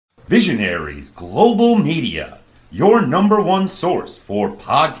Visionaries Global Media, your number one source for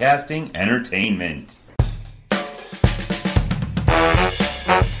podcasting entertainment.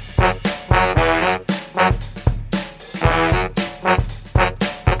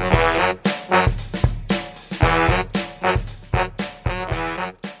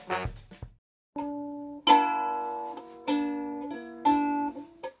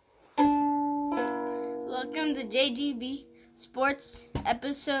 Welcome to JGB Sports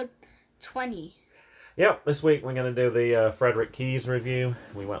episode 20. Yep, this week we're going to do the Frederick Keys review.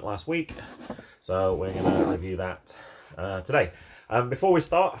 We went last week, so we're going to review that today. Before we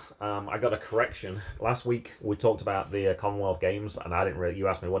start, I got a correction. Last week we talked about the Commonwealth Games, and I didn't really. You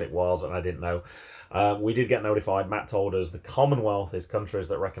asked me what it was, and I didn't know. We did get notified. Matt told us the Commonwealth is countries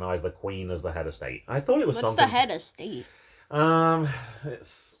that recognise the Queen as the head of state. I thought it was What's something. the head of state?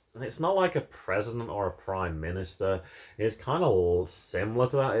 It's not like a president or a prime minister. It's kind of similar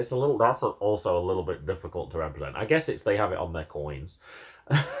to that. That's also a little bit difficult to represent. I guess they have it on their coins.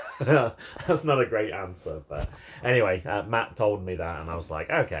 That's not a great answer, but anyway, Matt told me that, and I was like,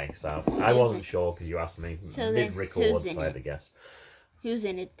 okay. So I wasn't sure because you asked me mid-record, so I had to guess. Who's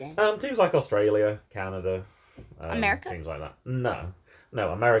in it then? Teams like Australia, Canada, America? Teams like that. No,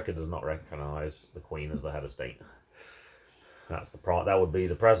 America does not recognise the Queen as the head of state. That would be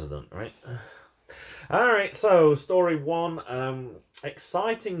the president, right? Alright, so story one.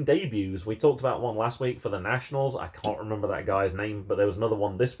 Exciting debuts. We talked about one last week for the Nationals. I can't remember that guy's name, but there was another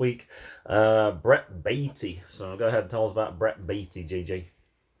one this week. Brett Baty. So go ahead and tell us about Brett Baty, GG.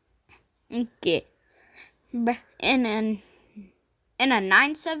 Okay. In a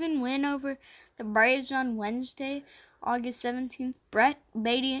 9-7 win over the Braves on Wednesday, August 17th, Brett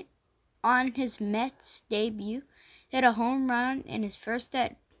Baty, on his Mets debut, hit a home run in his first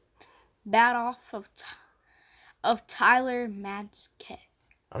at bat off of Tyler Matzek.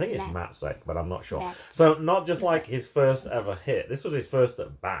 I think it's Matzek, but I'm not sure. So not just like his first ever hit. This was his first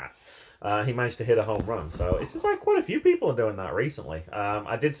at bat. He managed to hit a home run. So it seems like quite a few people are doing that recently.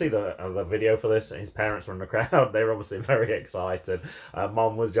 I did see the video for this. His parents were in the crowd. They were obviously very excited.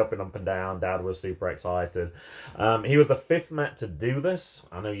 Mom was jumping up and down. Dad was super excited. He was the fifth Met to do this.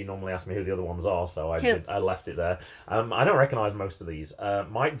 I know you normally ask me who the other ones are, so I left it there. I don't recognize most of these.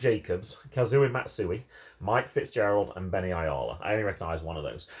 Mike Jacobs, Kazui Matsui, Mike Fitzgerald, and Benny Ayala. I only recognize one of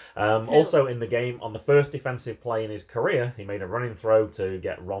those. Also in the game, on the first defensive play in his career, he made a running throw to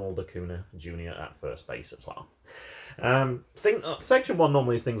get Ronald Acuna Jr. at first base as well. Section 1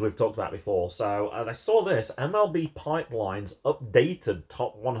 normally is things we've talked about before. So I saw this MLB Pipeline's updated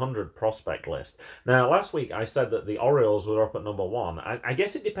top 100 prospect list. Now, last week I said that the Orioles were up at number 1. I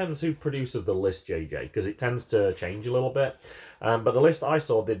guess it depends who produces the list, JJ, because it tends to change a little bit. But the list I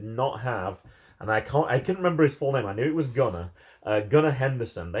saw did not have, and I couldn't remember his full name. I knew it was Gunnar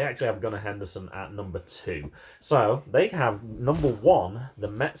Henderson. They actually have Gunnar Henderson at number 2. So they have number 1, the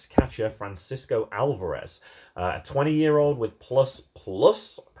Mets catcher Francisco Alvarez, a 20-year-old with plus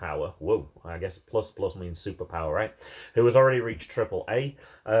power. Whoa, I guess plus means superpower, right? Who has already reached Triple-A.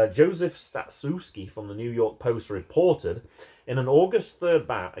 Joseph Statsuski from the New York Post reported, in an August 3rd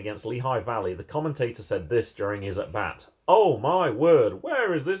bat against Lehigh Valley, the commentator said this during his at-bat. "Oh my word,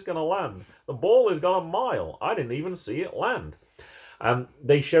 where is this going to land? The ball has gone a mile. I didn't even see it land."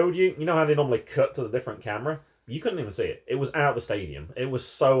 They showed you know how they normally cut to the different camera? You couldn't even see it. It was out of the stadium. It was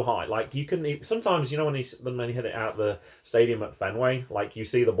so high. Like, you couldn't even... Sometimes, when he hit it out the stadium at Fenway, like, you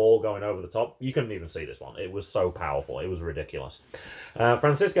see the ball going over the top. You couldn't even see this one. It was so powerful. It was ridiculous.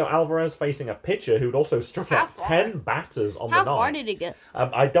 Francisco Alvarez facing a pitcher who'd also struck out 10 batters on the night. How far did he get?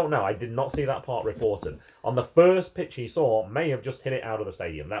 I don't know. I did not see that part reported. On the first pitch he saw, may have just hit it out of the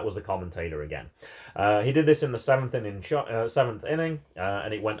stadium. That was the commentator again. He did this in the seventh inning,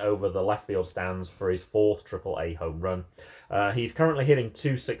 and it went over the left field stands for his 4th Triple-A home run. He's currently hitting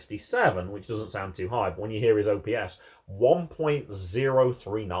 .267, which doesn't sound too high, but when you hear his OPS,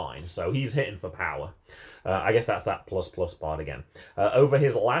 1.039, so he's hitting for power. I guess that's that plus part again. Over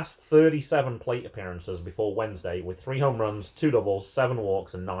his last 37 plate appearances before Wednesday, with 3 home runs, 2 doubles, 7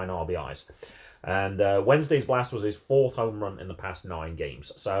 walks, and 9 RBIs. And Wednesday's blast was his 4th home run in the past 9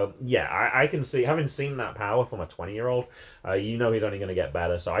 games. So, yeah, I can see, having seen that power from a 20-year-old, he's only going to get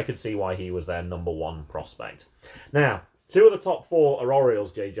better. So I could see why he was their number 1 prospect. Now, 2 of the top 4 are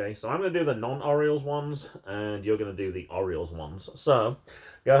Orioles, JJ. So I'm going to do the non-Orioles ones, and you're going to do the Orioles ones. So,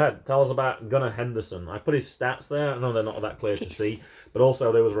 go ahead. Tell us about Gunnar Henderson. I put his stats there. I know they're not that clear to see. But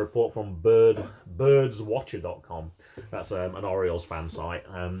also there was a report from birdswatcher.com. That's an Orioles fan site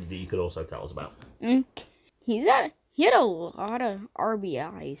that you could also tell us about. He had a lot of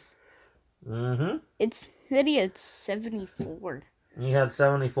RBIs. Mm-hmm. He had 74. He had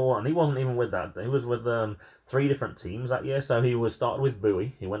 74, and he wasn't even with that. He was with 3 different teams that year. So he was started with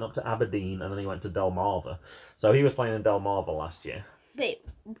Bowie, he went up to Aberdeen, and then he went to Delmarva. So he was playing in Delmarva last year. Wait,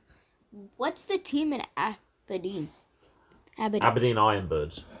 what's the team in Aberdeen? Aberdeen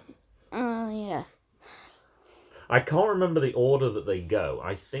Ironbirds. Oh, yeah. I can't remember the order that they go.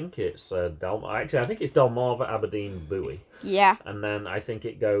 I think it's I think it's Delmarva, Aberdeen, Bowie. Yeah. And then I think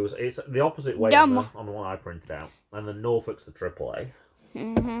it goes. It's the opposite way on the one I printed out. And then Norfolk's the AAA.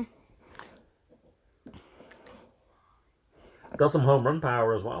 Mm-hmm. Got some home run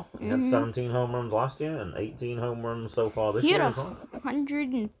power as well. He had 17 home runs last year and 18 home runs so far this year as well.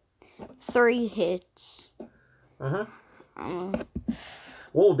 103 hits. Uh-huh.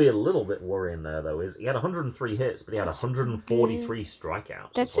 What would be a little bit worrying there, though, is he had 103 hits, but he had 143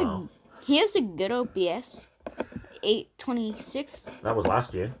 strikeouts as well. He has a good OPS. 826. That was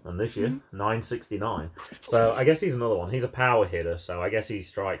last year, and this year, 969. So I guess he's another one. He's a power hitter, so I guess he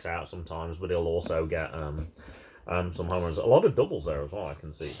strikes out sometimes, but he'll also get some home runs. A lot of doubles there as well, I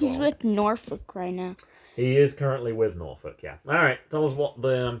can see. He's with Norfolk right now. He is currently with Norfolk, yeah. All right, tell us what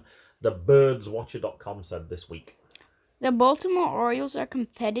the birdswatcher.com said this week. The Baltimore Orioles are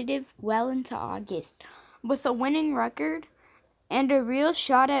competitive well into August, with a winning record and a real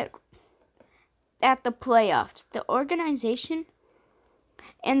shot at the playoffs. The organization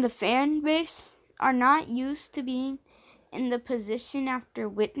and the fan base are not used to being in the position after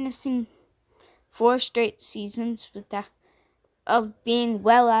witnessing 4 straight seasons of being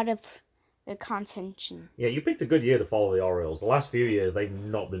well out of the contention. Yeah, you picked a good year to follow the Orioles. The last few years, they've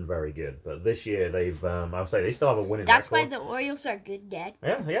not been very good. But this year, they've, I would say, they still have a winning record. That's why the Orioles are good, Dad.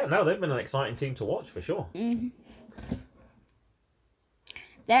 Yeah, no, they've been an exciting team to watch, for sure. Mm-hmm.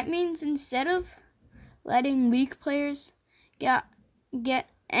 That means instead of letting weak players get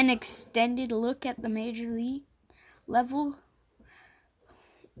an extended look at the major league level,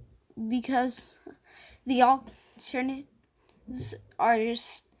 because the alternatives are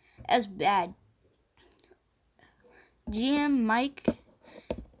just as bad. GM Mike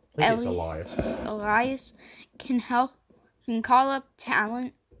Elias can call up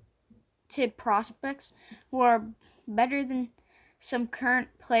talented prospects who are better than some current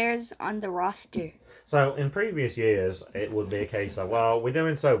players on the roster. So in previous years, it would be a case of, well, we're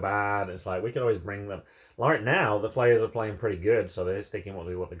doing so bad, it's like we could always bring them. Right now, the players are playing pretty good, so they're sticking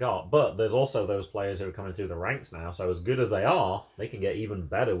with what they got. But there's also those players who are coming through the ranks now, so as good as they are, they can get even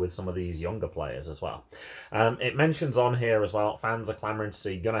better with some of these younger players as well. It mentions on here as well, fans are clamoring to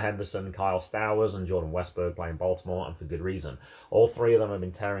see Gunnar Henderson, Kyle Stowers, and Jordan Westburg playing Baltimore, and for good reason. All 3 of them have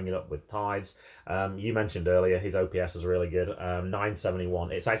been tearing it up with Tides. You mentioned earlier, his OPS is really good,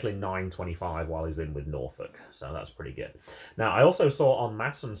 971. It's actually 925 while he's been with Norfolk, so that's pretty good. Now, I also saw on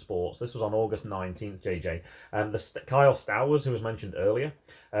Masson Sports, this was on August 19th, JJ, Kyle Stowers, who was mentioned earlier,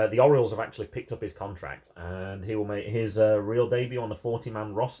 the Orioles have actually picked up his contract, and he will make his real debut on the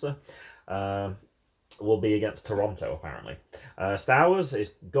 40-man roster. Will be against Toronto, apparently. Stowers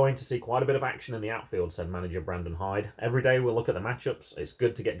is going to see quite a bit of action in the outfield, said manager Brandon Hyde. Every day we'll look at the matchups. It's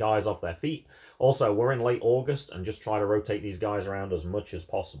good to get guys off their feet. Also, we're in late August and just try to rotate these guys around as much as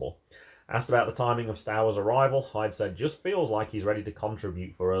possible. Asked about the timing of Stowers' arrival, Hyde said, just feels like he's ready to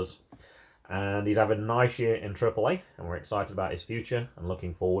contribute for us. And he's having a nice year in AAA, and we're excited about his future and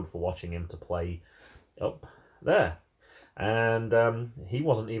looking forward for watching him to play up there. And he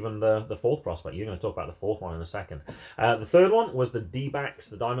wasn't even the 4th prospect. You're going to talk about the 4th one in a second. The 3rd one was the D-backs,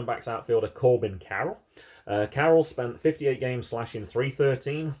 the Diamondbacks outfielder Corbin Carroll. Carroll spent 58 games slashing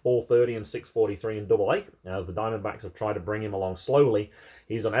 .313, .430, and .643 in AA. As the Diamondbacks have tried to bring him along slowly,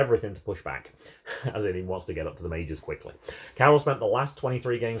 he's done everything to push back, as in he wants to get up to the majors quickly. Carroll spent the last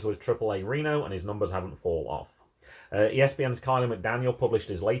 23 games with AAA Reno, and his numbers haven't fallen off. ESPN's Kylie McDaniel published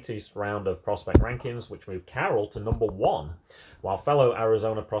his latest round of prospect rankings, which moved Carroll to number 1, while fellow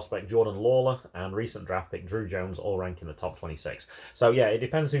Arizona prospect Jordan Lawler and recent draft pick Drew Jones all rank in the top 26. So yeah, it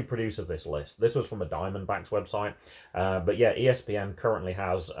depends who produces this list. This was from a Diamondbacks website, but yeah, ESPN currently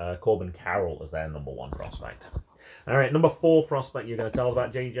has Corbin Carroll as their number 1 prospect. All right, number 4 prospect you're going to tell us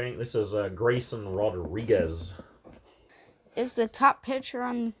about, JJ. This is Grayson Rodriguez. Is the top pitcher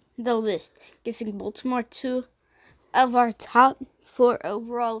on the list, giving Baltimore 2 of our top 4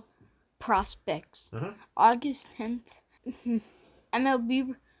 overall prospects. August 10th,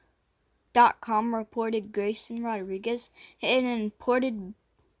 MLB.com reported Grayson Rodriguez hit an important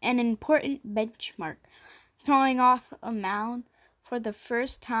benchmark, throwing off a mound for the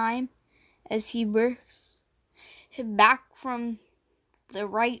first time as he worked back from the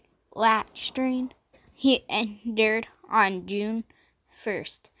right lat strain he endured on June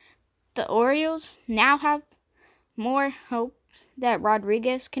 1st. The Orioles now have more hope that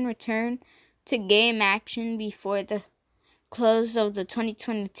Rodriguez can return to game action before the close of the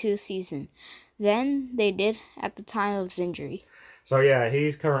 2022 season than they did at the time of his injury. So yeah,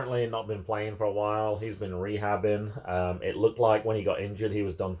 he's currently not been playing for a while. He's been rehabbing. It looked like when he got injured, he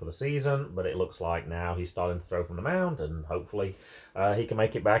was done for the season, but it looks like now he's starting to throw from the mound, and hopefully he can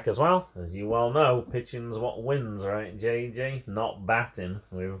make it back as well. As you well know, pitching's what wins, right, JJ? Not batting.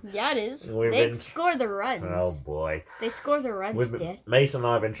 Yeah, it is. They score the runs. Oh boy, they score the runs. Mason and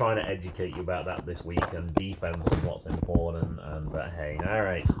I have been trying to educate you about that this week, and defense is what's important. But hey, all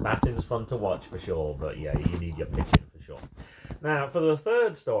right, batting's fun to watch for sure, but yeah, you need your pitching for sure. Now, for the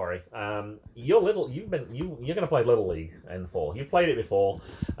third story, you're going to play Little League in fall. You've played it before.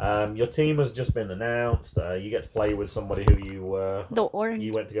 Your team has just been announced. You get to play with somebody who you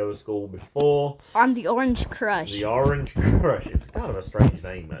went to go to school before. On the Orange Crush. The Orange Crush. It's kind of a strange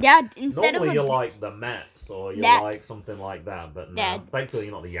name, man. Dad, normally you're like the Mets or you're like something like that, but no. Thankfully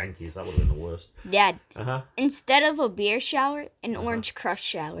you're not the Yankees. That would have been the worst. Dad. Instead of a beer shower, an Orange Crush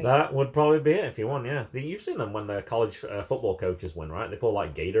shower. That would probably be it if you won, yeah. You've seen them when the college football coaches win, right? They pour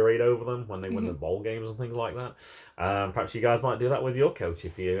like Gatorade over them when they win the bowl games and things like that. Perhaps you guys might do that with your coach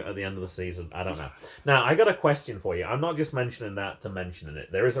if you at the end of the season. I don't know. Now, I got a question for you. I'm not just mentioning that to mentioning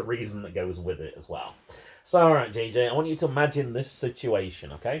it. There is a reason that goes with it as well. So, all right, JJ, I want you to imagine this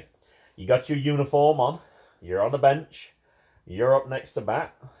situation, okay? You got your uniform on. You're on the bench. You're up next to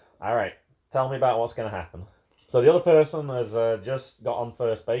bat. All right, tell me about what's going to happen. So the other person has just got on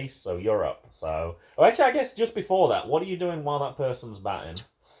first base, so you're up. So, actually, I guess just before that, what are you doing while that person's batting?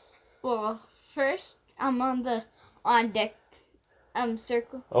 Well, first I'm on the on deck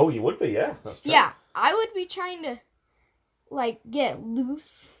circle. Oh, you would be, yeah. That's true. Yeah, I would be trying to get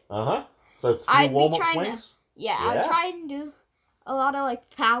loose. So it's warm-up swings? I'd try and do a lot of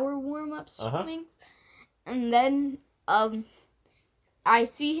power warm-up swings, and then I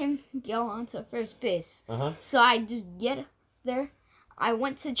see him go onto first base. So I just get there. I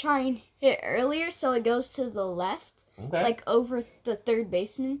want to try and hit earlier so it goes to the left, over the third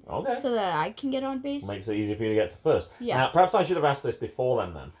baseman, so that I can get on base. Makes it easier for you to get to first. Yeah. Now, perhaps I should have asked this before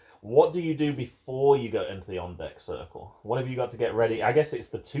then. What do you do before you go into the on-deck circle? What have you got to get ready? I guess it's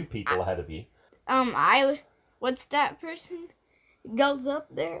the two people ahead of you. Once that person goes up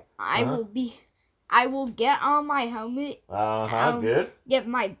there, I will get on my helmet. Good. Get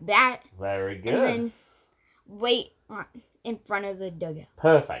my bat. Very good. And then wait in front of the dugout.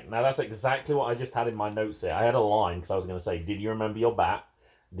 Perfect. Now, that's exactly what I just had in my notes here. I had a line because I was going to say, did you remember your bat?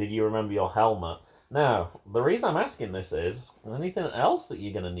 Did you remember your helmet? Now, the reason I'm asking this is, anything else that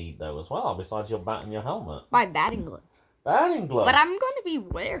you're going to need, though, as well, besides your bat and your helmet? My batting gloves. Batting gloves? But I'm going to be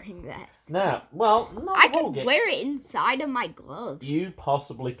wearing that. Now, well, I could wear it inside of my gloves. You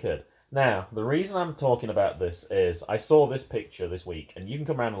possibly could. Now, the reason I'm talking about this is I saw this picture this week, and you can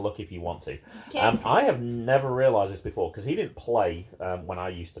come around and look if you want to. Okay. I have never realised this before, because he didn't play when I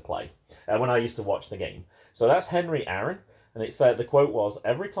used to play, when I used to watch the game. So that's Henry Aaron, and it said, the quote was,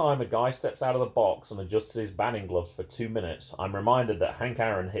 every time a guy steps out of the box and adjusts his batting gloves for 2 minutes, I'm reminded that Hank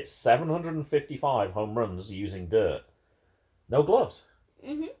Aaron hit 755 home runs using dirt. No gloves.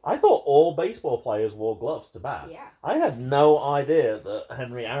 I thought all baseball players wore gloves to bat. Yeah. I had no idea that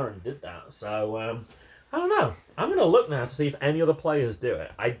Henry Aaron did that. So, I don't know. I'm going to look now to see if any other players do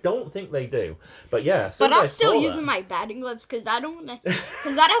it. I don't think they do. But yeah. But I'm still using my batting gloves because I don't want it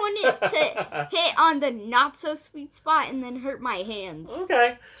to hit on the not so sweet spot and then hurt my hands.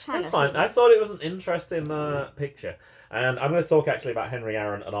 Okay. That's fine. I thought it was an interesting picture. And I'm going to talk actually about Henry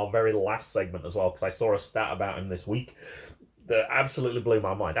Aaron in our very last segment as well, because I saw a stat about him this week that absolutely blew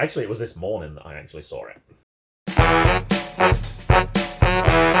my mind. Actually, it was this morning that I actually saw it.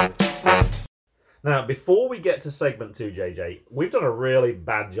 Now, before we get to segment 2, JJ, we've done a really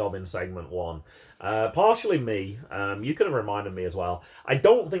bad job in segment 1. Partially me. You could have reminded me as well. I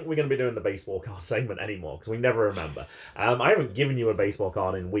don't think we're going to be doing the baseball card segment anymore because we never remember. I haven't given you a baseball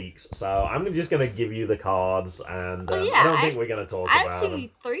card in weeks, so I'm just going to give you the cards, and I don't think we're going to talk about them. I actually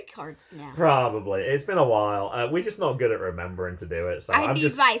need 3 cards now. Probably. It's been a while. We're just not good at remembering to do it. So I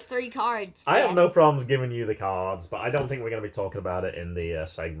need my 3 cards. I have no problems giving you the cards, but I don't think we're going to be talking about it in the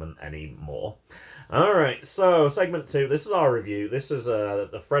segment anymore. Alright, so segment 2, this is our review. This is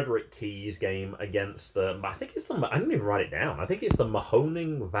the Frederick Keys game against I didn't even write it down. I think it's the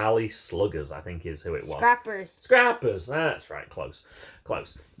Mahoning Valley Sluggers, I think is who it was. Scrappers, that's right, close.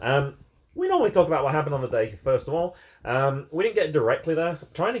 We normally talk about what happened on the day, first of all. We didn't get directly there.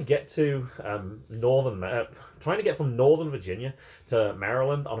 Trying to get from Northern Virginia to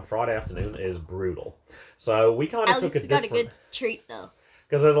Maryland on a Friday afternoon is brutal. So we kind of took a different... At least we got a good treat, though.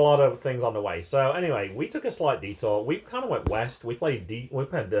 because there's a lot of things on the way. So anyway, we took a slight detour. We kind of went west. We played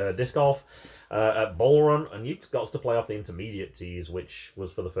disc golf at Bull Run, and you got us to play off the intermediate tees, which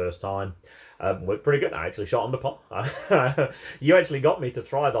was for the first time. Worked pretty good. I actually shot on the par. You actually got me to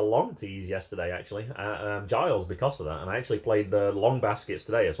try the long tees yesterday, actually, Giles, because of that, and I actually played the long baskets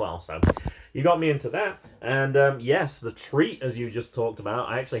today as well. So you got me into that, and yes, the treat, as you just talked about,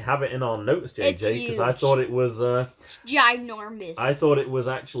 I actually have it in our notes, JJ, because I thought it was it's ginormous. I thought it was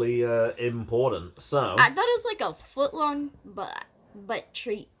actually important. So I thought it was like a foot-long but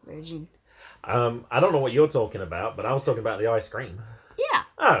treat version. I don't know what you're talking about, but I was talking about the ice cream. Yeah.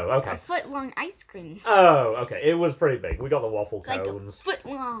 Oh, okay. A foot-long ice cream. Oh, okay. It was pretty big. We got the waffle It's cones. like a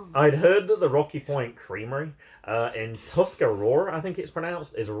foot-long. I'd heard that the Rocky Point Creamery in Tuscarora, I think it's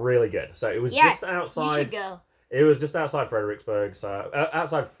pronounced, is really good. So it was just outside. You should go. It was just outside Fredericksburg, so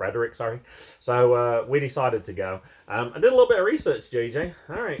outside Frederick, sorry. So we decided to go. I did a little bit of research, JJ.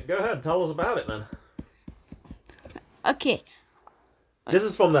 All right, go ahead, tell us about it then. Okay. This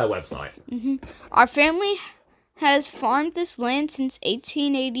is from their website. Our family has farmed this land since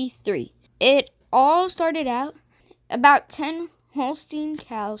 1883. It all started out about 10 Holstein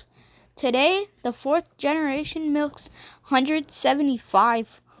cows. Today, the fourth generation milks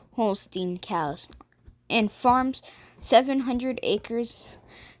 175 Holstein cows and farms 700 acres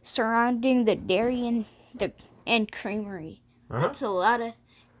surrounding the dairy and creamery. That's a lot of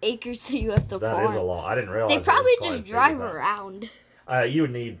acres that you have to farm. That is a lot. I didn't realize. They probably just drive around. You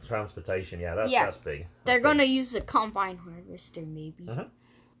would need transportation. Yeah, that's big. They're going to use a combine harvester, maybe.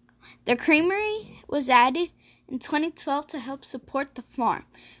 The creamery was added in 2012 to help support the farm.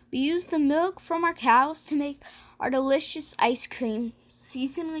 We use the milk from our cows to make our delicious ice cream,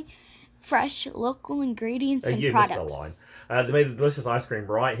 seasonally fresh local ingredients and products. They made a delicious ice cream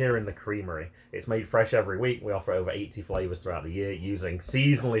right here in the creamery. It's made fresh every week. We offer over 80 flavors throughout the year using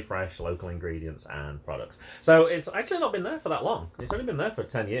seasonally fresh local ingredients and products. So it's actually not been there for that long. It's only been there for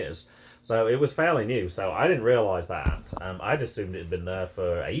 10 years. So it was fairly new. So I didn't realize that. I'd assumed it had been there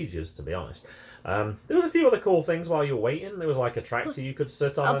for ages, to be honest. There was a few other cool things while you were waiting. There was like a tractor you could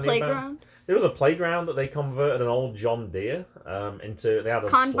sit on. A playground? There was a playground that they converted an old John Deere into. They had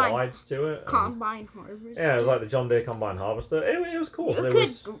slides to it. Combine harvester. Yeah, it was like the John Deere combine harvester. It was cool.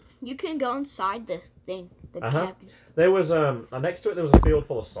 You can go inside the thing, the cabin. There was next to it there was a field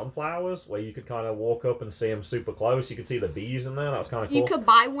full of sunflowers where you could kind of walk up and see them super close. You could see the bees in there. That was kind of cool. You could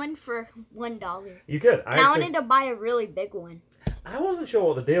buy one for $1. You could. I wanted to buy a really big one. I wasn't sure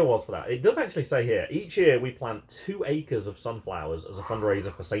what the deal was for that. It does actually say here, each year we plant 2 acres of sunflowers as a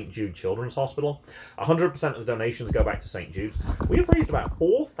fundraiser for St. Jude Children's Hospital. 100% of the donations go back to St. Jude's. We have raised about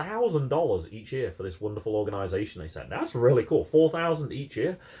 $4,000 each year for this wonderful organisation, they said. That's really cool. $4,000 each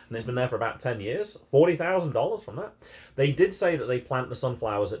year, and it's been there for about 10 years. $40,000 from that. They did say that they plant the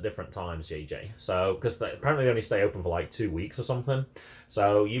sunflowers at different times, JJ. So, because apparently they only stay open for like 2 weeks or something.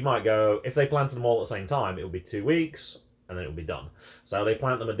 So you might go, if they planted them all at the same time, it would be 2 weeks, and then it'll be done. So they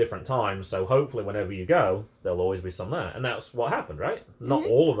plant them at different times, so hopefully whenever you go, there'll always be some there. And that's what happened, right? Not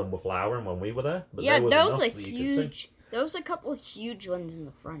all of them were flowering when we were there, but there was a couple of huge ones in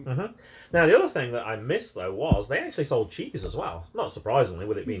the front. Now, the other thing that I missed, though, was they actually sold cheese as well. Not surprisingly,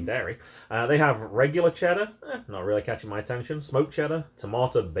 with it being dairy. They have regular cheddar, not really catching my attention, smoked cheddar,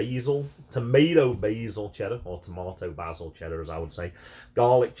 tomato basil cheddar, or tomato basil cheddar, as I would say,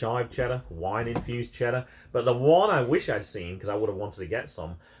 garlic chive cheddar, wine-infused cheddar. But the one I wish I'd seen, because I would have wanted to get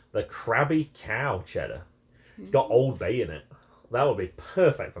some, the Krabby Cow cheddar. It's got Old Bay in it. That would be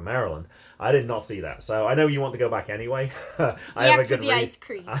perfect for Maryland. I did not see that. So I know you want to go back anyway. I have ice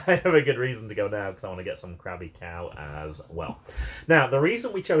cream. I have a good reason to go now because I want to get some Krabby Cow as well. Now, the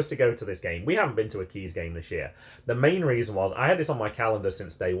reason we chose to go to this game, we haven't been to a Keys game this year. The main reason was I had this on my calendar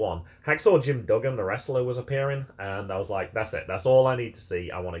since day one. Hacksaw Jim Duggan, the wrestler, was appearing. And I was like, that's it. That's all I need to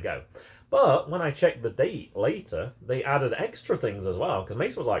see. I want to go. But when I checked the date later, they added extra things as well. Because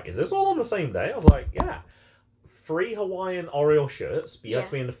Mason was like, is this all on the same day? I was like, yeah. Free Hawaiian Oriole shirts, but you have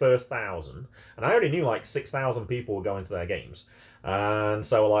to be in the first 1,000. And I already knew like 6,000 people were going to their games. And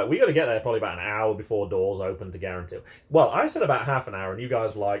so like, we got to get there probably about an hour before doors open to guarantee. Well, I said about half an hour, and you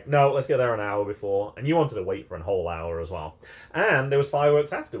guys were like, no, let's get there an hour before. And you wanted to wait for a whole hour as well. And there was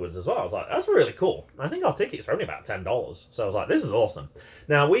fireworks afterwards as well. I was like, that's really cool. I think our tickets were only about $10. So I was like, this is awesome.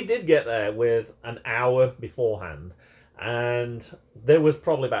 Now, we did get there with an hour beforehand. and there was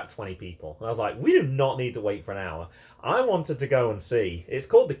probably about 20 people. And I was like, we do not need to wait for an hour. I wanted to go and see. It's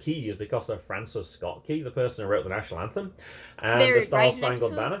called the Keys because of Francis Scott Key, the person who wrote the national anthem and Buried the Star right Spangled next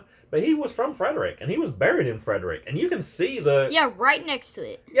to Banner. But he was from Frederick, and he was buried in Frederick, and you can see the... Yeah, right next to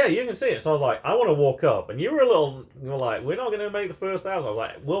it. Yeah, you can see it. So I was like, I want to walk up, and you were like, we're not going to make the first house. I was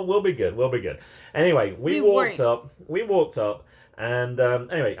like, we'll be good. Anyway, we walked up, and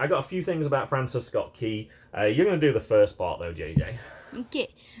anyway, I got a few things about Francis Scott Key. You're going to do the first part, though, JJ. Okay.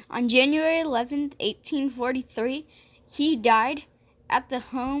 On January 11th, 1843, he died at the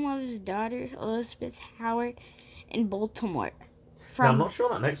home of his daughter, Elizabeth Howard, in Baltimore. Now, I'm not sure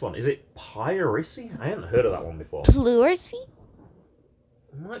that next one. Is it Pleurisy? I hadn't heard of that one before. Pleurisy?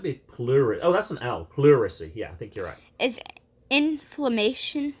 It might be pleurisy. Oh, that's an L. Pleurisy. Yeah, I think you're right. Is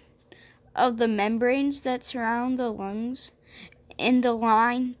inflammation of the membranes that surround the lungs in the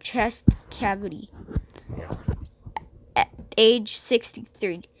lined chest cavity. Yeah. At age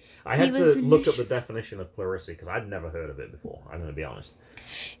 63. I had to look up the definition of pleurisy because I'd never heard of it before. I'm going to be honest.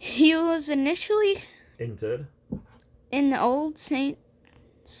 He was initially interred in the old St.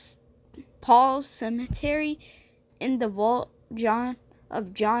 Paul's Cemetery in the vault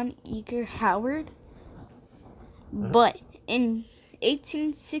of John Edgar Howard. But in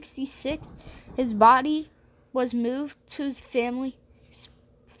 1866, his body was moved to his family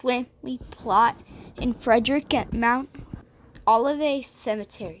plot in Frederick at Mount Olivet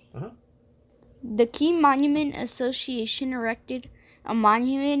Cemetery. The Key Monument Association erected a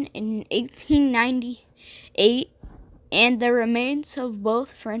monument in 1898, and the remains of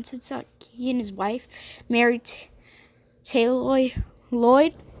both Francis Scott Key and his wife, Mary Taylor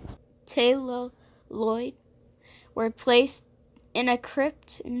Lloyd, were placed in a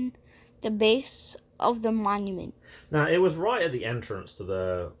crypt in the base of the monument. Now, it was right at the entrance to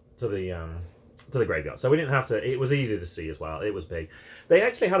the graveyard, so we didn't have to. It was easy to see as well. It was big. They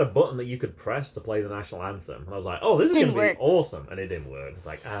actually had a button that you could press to play the national anthem, and I was like, "Oh, this is going to be awesome!" And it didn't work. It's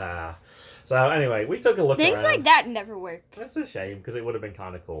like So anyway, we took a look. Things around. like that never work. That's a shame because it would have been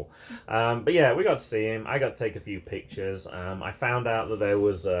kind of cool. But yeah, we got to see him. I got to take a few pictures. I found out that there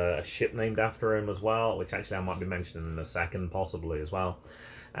was a ship named after him as well, which actually I might be mentioning in a second, possibly as well.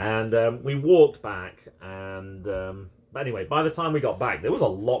 And we walked back, and but anyway, by the time we got back, there was a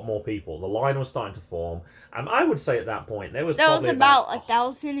lot more people. The line was starting to form. I would say at that point there was about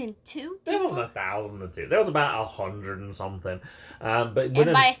 1,002. There wasn't 1,002. There was about 100 and something. But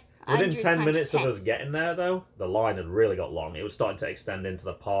within 10 minutes of us getting there, though, the line had really got long. It was starting to extend into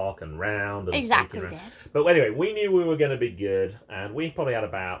the park and round. And exactly, around. Dad. But anyway, we knew we were going to be good, and we probably had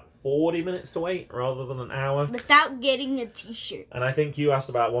about 40 minutes to wait rather than an hour. Without getting a t-shirt. And I think you asked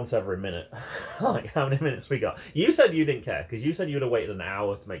about once every minute. Like, how many minutes we got? You said you didn't care, because you said you would have waited an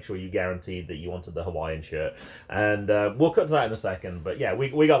hour to make sure you guaranteed that you wanted the Hawaiian shirt. And we'll cut to that in a second. But yeah,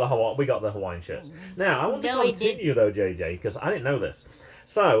 we got the Hawaiian shirts. Now, I want to continue, though, JJ, because I didn't know this.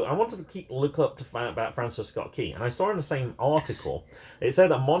 So, I wanted to look up about Francis Scott Key, and I saw in the same article, it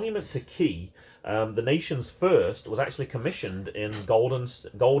said a monument to Key, the nation's first, was actually commissioned in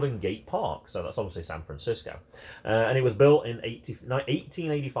Golden Gate Park, so that's obviously San Francisco, and it was built in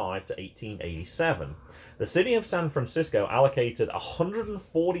 1885 to 1887. The city of San Francisco allocated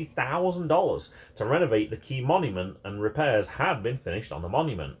 $140,000 to renovate the Key monument, and repairs had been finished on the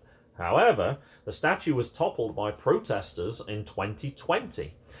monument. However, the statue was toppled by protesters in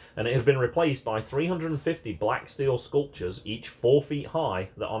 2020, and it has been replaced by 350 black steel sculptures, each 4 feet high,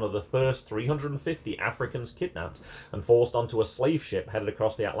 that honour the first 350 Africans kidnapped and forced onto a slave ship headed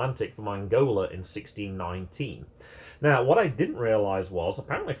across the Atlantic from Angola in 1619. Now, what I didn't realise was,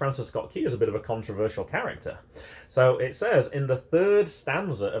 apparently Francis Scott Key is a bit of a controversial character. So it says, in the third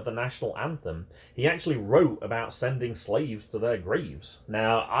stanza of the national anthem, he actually wrote about sending slaves to their graves.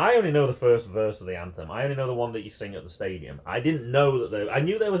 Now, I only know the first verse of the anthem. I only know the one that you sing at the stadium. I didn't know that I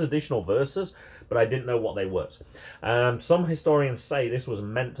knew there was additional verses, but I didn't know what they were. Some historians say this was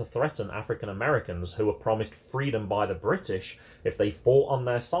meant to threaten African Americans who were promised freedom by the British if they fought on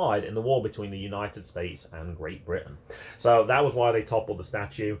their side in the war between the United States and Great Britain. So that was why they toppled the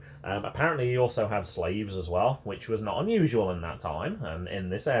statue. Apparently he also had slaves as well, which was not unusual in that time and in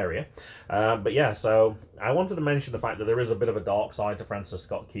this area. But yeah, so I wanted to mention the fact that there is a bit of a dark side to Francis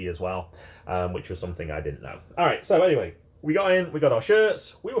Scott Key as well, which was something I didn't know. Alright, so anyway, we got in, we got our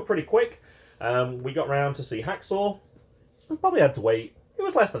shirts, we were pretty quick. We got round to see Hacksaw. We probably had to wait. It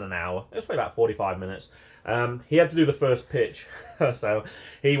was less than an hour. It was probably about 45 minutes. He had to do the first pitch, so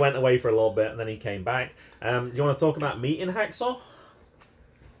he went away for a little bit and then he came back. Do you want to talk about meeting Hacksaw?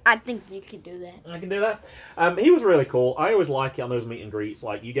 I think you can do that. I can do that. He was really cool. I always like it on those meet and greets.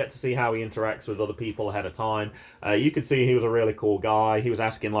 Like, you get to see how he interacts with other people ahead of time. You could see he was a really cool guy. He was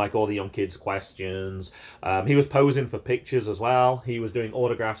asking, like, all the young kids questions. He was posing for pictures as well. He was doing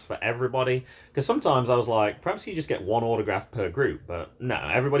autographs for everybody. Because sometimes I was like, perhaps you just get one autograph per group. But no,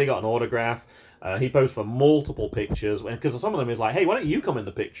 everybody got an autograph. He posed for multiple pictures. Because some of them is like, hey, why don't you come in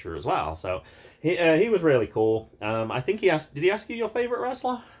the picture as well? So he was really cool. I think he asked, did he ask you your favorite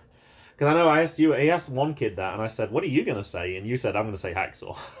wrestler? Because I know I asked you, he asked one kid that, and I said, what are you going to say? And you said, I'm going to say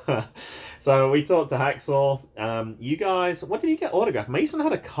Hacksaw. So we talked to Hacksaw. You guys, what did you get autographed? Mason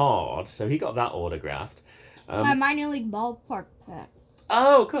had a card, so he got that autographed. My minor league ballpark pass.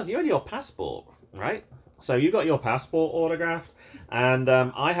 Oh, because you had your passport, right? So you got your passport autographed. And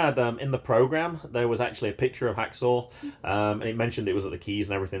I had, in the program, there was actually a picture of Hacksaw, and it mentioned it was at the Keys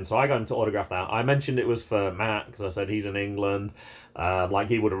and everything, so I got him to autograph that. I mentioned it was for Matt, because I said he's in England, like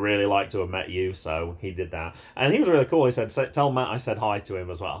he would have really liked to have met you, so he did that. And he was really cool. He said, tell Matt I said hi to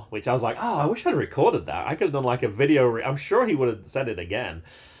him as well, which I was like, oh, I wish I'd recorded that. I could have done like a video, I'm sure he would have said it again.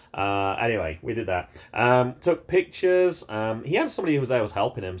 Anyway, we did that. Took pictures. He had somebody who was there who was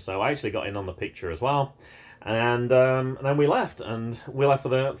helping him, so I actually got in on the picture as well. And then we left for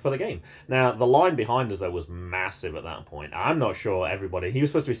the game. Now, the line behind us, though, was massive at that point. I'm not sure everybody... He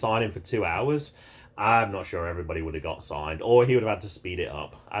was supposed to be signing for 2 hours. I'm not sure everybody would have got signed, or he would have had to speed it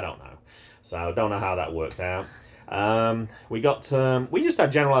up. I don't know. So, don't know how that works out. We just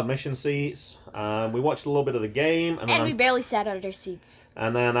had general admission seats. We watched a little bit of the game. And we barely sat out our seats.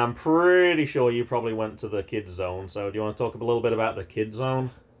 And then I'm pretty sure you probably went to the kids zone. So, do you want to talk a little bit about the kids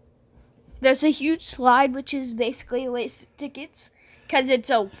zone? There's a huge slide, which is basically a waste of tickets, because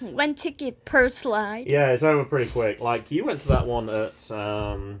it's a 1 ticket per slide. Yeah, it's over pretty quick. Like, you went to that one at,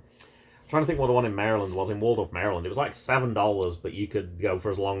 I'm trying to think what the one in Maryland was, in Waldorf, Maryland. It was like $7, but you could go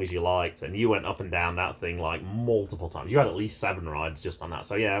for as long as you liked, and you went up and down that thing, like, multiple times. You had at least 7 rides just on that.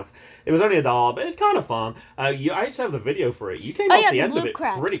 So, yeah, it was only $1, but it's kind of fun. I actually have the video for it. You came off the end of it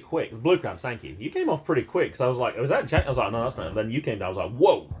pretty quick. Blue crabs, thank you. You came off pretty quick, because I was like, was that Jack? I was like, no, that's not. And then you came down, I was like,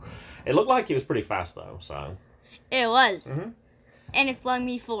 whoa. It looked like it was pretty fast, though, so... It was. Mm-hmm. And it flung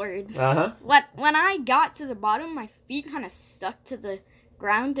me forward. Uh-huh. When I got to the bottom, my feet kind of stuck to the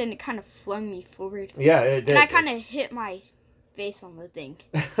ground, and it kind of flung me forward. Yeah, it did. And I kind of hit my face on the thing.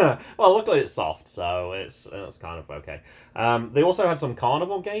 Well, luckily it's soft, so it's kind of okay. They also had some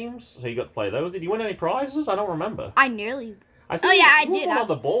carnival games, so you got to play those. Did you win any prizes? I don't remember. I nearly... I think I did. Won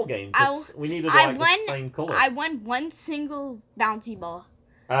the ball game, because we needed the same color. I won one single bouncy ball.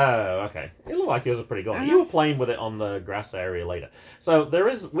 Oh, okay. It looked like it was a pretty good one. You were playing with it on the grass area later. So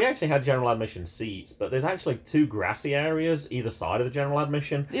we actually had general admission seats, but there's actually 2 grassy areas either side of the general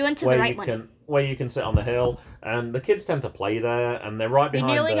admission. We went to the right one. Where you can sit on the hill, and the kids tend to play there, and they're right behind.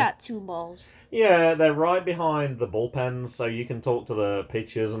 We nearly got 2 balls. Yeah, they're right behind the bullpens, so you can talk to the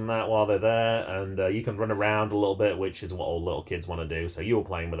pitchers and that while they're there, and you can run around a little bit, which is what all little kids want to do. So you were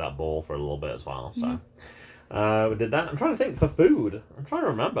playing with that ball for a little bit as well. So. We did that. I'm trying to think for food. I'm trying to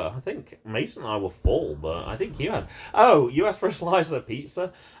remember. I think Mason and I were full, but I think you had... Oh, you asked for a slice of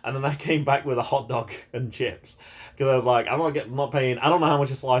pizza, and then I came back with a hot dog and chips. Because I was like, I'm not paying... I don't know how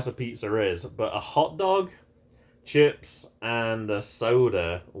much a slice of pizza is, but a hot dog, chips, and a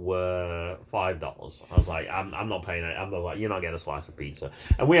soda were $5. I was like, I'm not paying it. I was like, you're not getting a slice of pizza.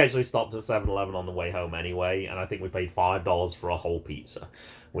 And we actually stopped at 7-Eleven on the way home anyway, and I think we paid $5 for a whole pizza,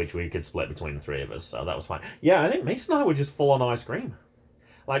 which we could split between the 3 of us, so that was fine. Yeah, I think Mason and I were just full on ice cream.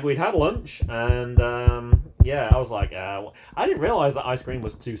 Like, we'd had lunch, and, yeah, I was like, I didn't realize that ice cream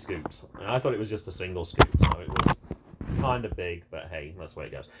was 2 scoops. I thought it was just a single scoop, so it was kind of big, but hey, that's the way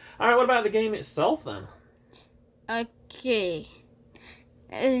it goes. Alright, what about the game itself, then? Okay.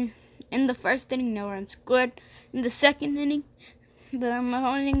 In the first inning, no runs scored. In the second inning, the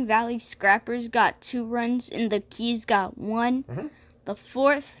Mahoning Valley Scrappers got 2 runs, and the Keys got 1. Mm-hmm. The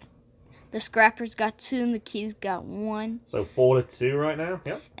fourth, the Scrappers got 2, and the Keys got 1. So 4-2 right now?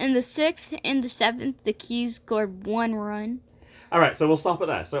 Yep. In the 6th and the 7th, the Keys scored 1 run. Alright, so we'll stop at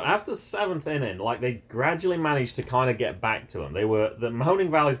that. So after the 7th inning, like, they gradually managed to kind of get back to them. The Mahoning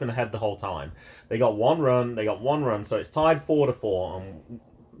Valley's been ahead the whole time. They got 1 run, so it's tied 4-4, and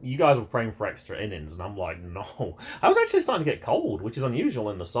you guys were praying for extra innings, and I'm like, no. I was actually starting to get cold, which is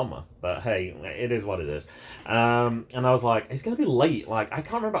unusual in the summer, but hey, it is what it is. And I was like, it's going to be late. Like, I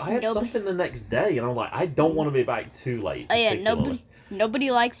can't remember. I had something the next day, and I'm like, I don't want to be back too late. Oh, yeah,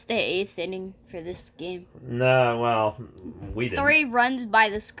 nobody likes the 8th inning for this game. No, well, we didn't. 3 runs by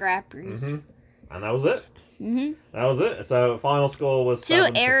the Scrappers. Mm-hmm. And that was it. Mm-hmm. That was it. So, final score was 2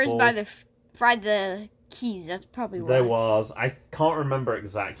 errors by the Keys. That's probably why. There was. I can't remember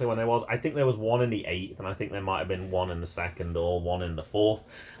exactly when there was. I think there was one in the 8th, and I think there might have been one in the 2nd or one in the 4th.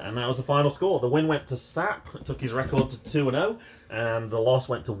 And that was the final score. The win went to Sapp. It took his record to 2-0. And the loss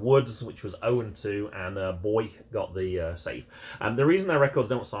went to Woods, which was 0-2. And Boy got the save. The reason their records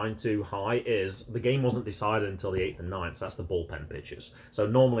don't sign too high is the game wasn't decided until the 8th and 9th. So that's the bullpen pitchers. So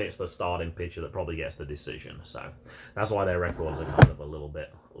normally it's the starting pitcher that probably gets the decision. So that's why their records are kind of a little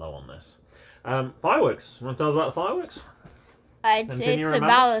bit low on this. Fireworks. You want to tell us about the fireworks? I'd say it's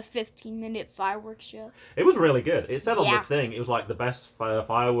about a 15-minute fireworks show. It was really good. It said on the thing, it was like the best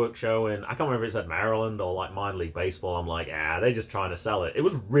fireworks show in, I can't remember if it said Maryland or like Minor League Baseball. I'm like, they're just trying to sell it. It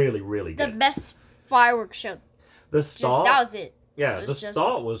was really, really good. The best fireworks show. The start. That was it. Yeah, the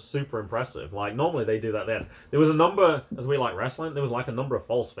start was super impressive. Like, normally they do that then. There was a number, as we like wrestling, there was like a number of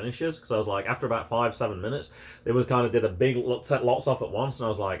false finishes. Because I was like, after about 5-7 minutes, they was kind of did a big set lots off at once. And I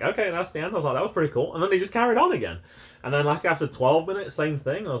was like, okay, that's the end. I was like, that was pretty cool. And then they just carried on again. And then like after 12 minutes, same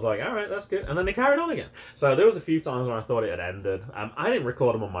thing. I was like, all right, that's good. And then they carried on again. So there was a few times when I thought it had ended. I didn't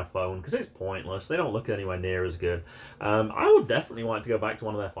record them on my phone because it's pointless. They don't look anywhere near as good. I would definitely like to go back to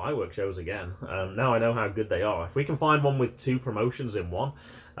one of their fireworks shows again. Now I know how good they are. If we can find one with 2 promotions in one,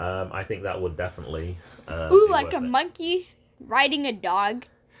 I think that would definitely be like a monkey riding a dog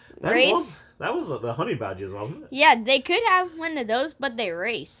race. That was the Honey Badgers, wasn't it? Yeah, they could have one of those, but they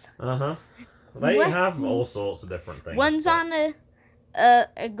race. Uh-huh. They have all sorts of different things. One's on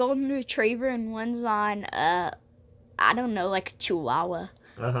a golden retriever and one's on I don't know, like a chihuahua.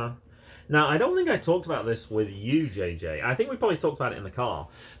 Uh-huh. Now, I don't think I talked about this with you, JJ. I think we probably talked about it in the car.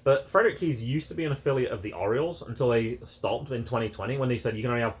 But Frederick Keys used to be an affiliate of the Orioles until they stopped in 2020 when they said you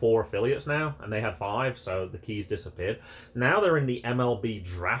can only have 4 affiliates now, and they had 5, so the Keys disappeared. Now they're in the MLB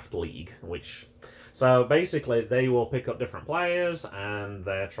Draft League, which... So basically, they will pick up different players, and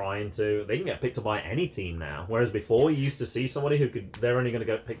they can get picked up by any team now. Whereas before, you used to see somebody they're only going to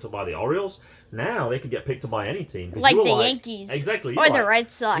get picked up by the Orioles. Now they could get picked up by any team. Like the Yankees. Exactly. Or the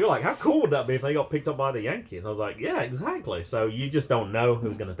Red Sox. You're like, how cool would that be if they got picked up by the Yankees? I was like, yeah, exactly. So you just don't know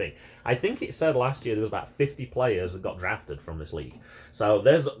who's going to be. I think it said last year there was about 50 players that got drafted from this league. So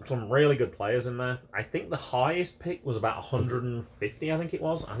there's some really good players in there. I think the highest pick was about 150, I think it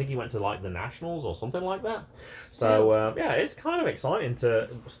was. I think he went to like the Nationals or something like that. So yeah, it's kind of exciting to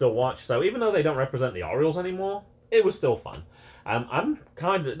still watch. So even though they don't represent the Orioles anymore, it was still fun. I'm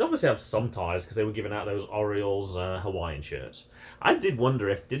kind of obviously have some ties because they were giving out those Orioles Hawaiian shirts. I did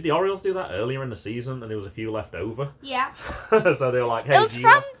wonder did the Orioles do that earlier in the season and there was a few left over? Yeah. So they were like, hey,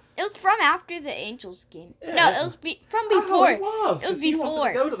 it was from after the Angels game. Yeah. No, it was from before. It was before. You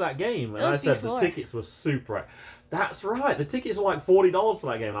wanted to go to that game, and I said the tickets were super. That's right. The tickets were like $40 for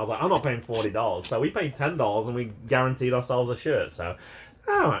that game. And I was like, I'm not paying $40. So we paid $10 and we guaranteed ourselves a shirt. So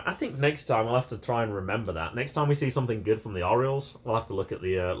I think next time we'll have to try and remember that. Next time we see something good from the Orioles, we'll have to look at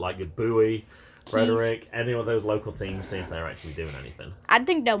the like good Bowie, Frederick, any of those local teams, see if they're actually doing anything. I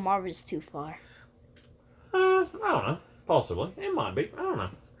think Delmarva's too far. I don't know. Possibly. It might be. I don't know.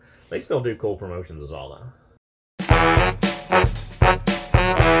 They still do cool promotions as well, though.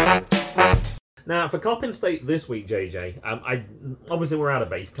 Now, for Coppin State this week, JJ, obviously we're kind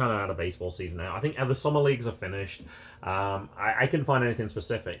of out of baseball season now. I think the summer leagues are finished. I couldn't find anything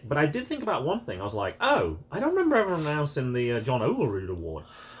specific. But I did think about one thing. I was like, I don't remember ever announcing the John Olerud Award.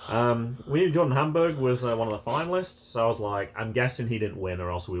 We knew Jordan Hamburg was one of the finalists, so I was like, I'm guessing he didn't win,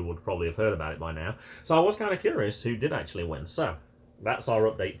 or else we would probably have heard about it by now. So I was kind of curious who did actually win. So that's our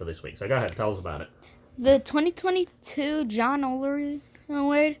update for this week. So go ahead, tell us about it. The 2022 John Olerud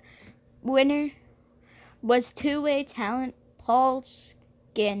Award winner was two-way talent Paul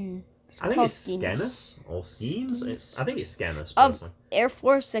Skenes. I think it's Skenes or Skenes. I think it's Skenes. Of Air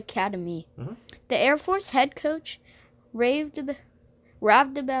Force Academy. Mm-hmm. The Air Force head coach raved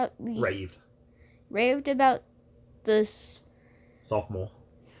about this sophomore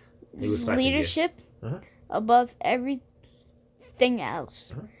leadership above everything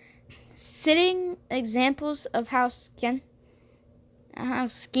else. Mm-hmm. Citing examples of how Skenes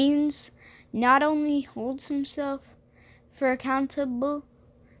not only holds himself for accountable,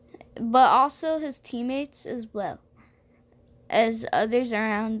 but also his teammates as well as others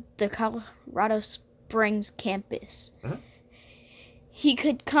around the Colorado Springs campus. Uh-huh. He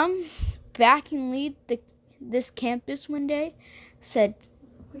could come back and lead this campus one day, said. I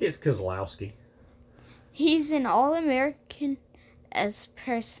think it's Kozlowski. He's an All-American as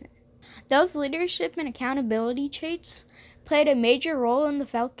person. Those leadership and accountability traits played a major role in the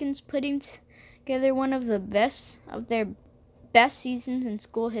Falcons putting together one of their best seasons in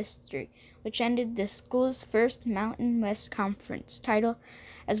school history, which ended the school's first Mountain West Conference title,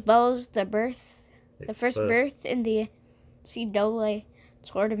 as well as the birth The first berth in the NCAA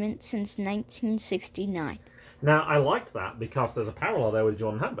tournament since 1969. Now, I liked that because there's a parallel there with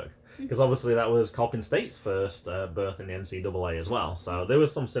Jordan Hedberg. Because obviously that was Coppin State's first berth in the NCAA as well. So there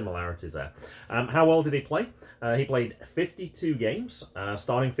was some similarities there. How well did he play? He played 52 games,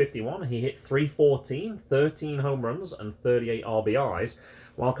 starting 51. He hit .314, 13 home runs, and 38 RBIs,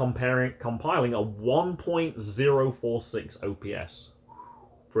 while compiling a 1.046 OPS.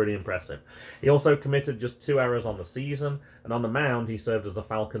 Pretty impressive. He also committed just 2 errors on the season, and on the mound he served as the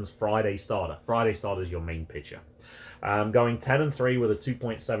Falcons' Friday starter. Friday starter is your main pitcher. Going 10-3 with a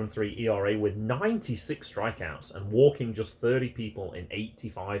 2.73 ERA with 96 strikeouts and walking just 30 people in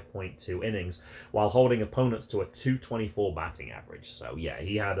 85.2 innings while holding opponents to a .224 batting average. So yeah,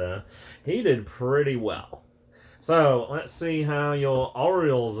 he did pretty well. So let's see how your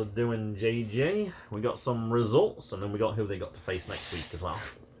Orioles are doing, JJ. We got some results, and then we got who they got to face next week as well.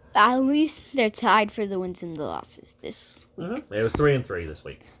 At least they're tied for the wins and the losses this week. Mm-hmm. It was 3-3 this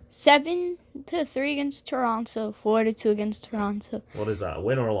week. 7-3 against Toronto, 4-2 against Toronto. What is that? A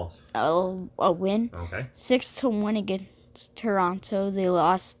win or a loss? A win. Okay. 6-1 against Toronto. They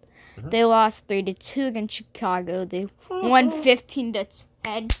lost. Mm-hmm. They lost 3-2 against Chicago. They won 15-10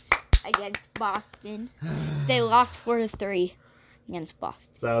 against Boston. They lost 4-3 against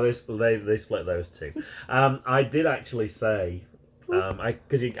Boston. So they split those two. I did actually say.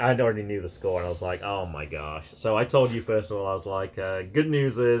 Because I already knew the score, and I was like, oh my gosh. So I told you, first of all, I was like, good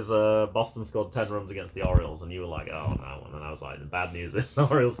news is Boston scored 10 runs against the Orioles, and you were like, oh no. And then I was like, the bad news is the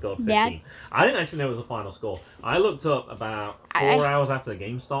Orioles scored 15. Dad? I didn't actually know it was the final score. I looked up about 4 hours after the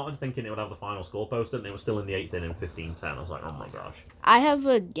game started, thinking it would have the final score posted, and it was still in the 8th inning, 15-10. I was like, oh my gosh. I have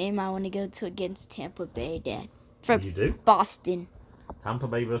a game I want to go to against Tampa Bay, Dad. You do? Boston. Tampa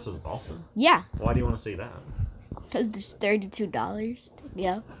Bay versus Boston? Yeah. Why do you want to see that? Because there's $32 to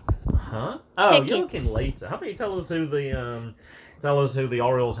go. Huh? Oh, Tickets. You're looking later. How about you tell us who the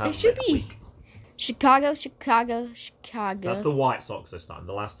Orioles have It should next be week? Chicago. That's the White Sox this time.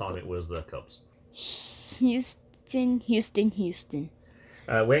 The last time it was the Cubs. Houston.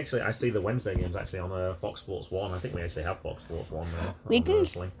 I see the Wednesday games actually on Fox Sports 1. I think we actually have Fox Sports 1 now. We can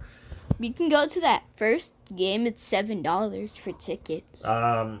go to that first game. It's $7 for tickets.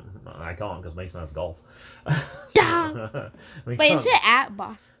 I can't because Mason has golf. But is it at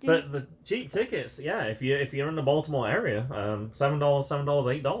Boston? But the cheap tickets, yeah. If you're in the Baltimore area, $7,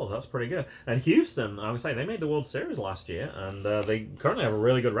 $8. That's pretty good. And Houston, I would say they made the World Series last year, and they currently have a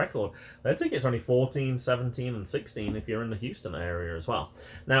really good record. Their tickets are only 14, 17, and 16 if you're in the Houston area as well.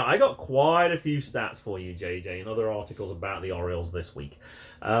 Now I got quite a few stats for you, JJ, and other articles about the Orioles this week.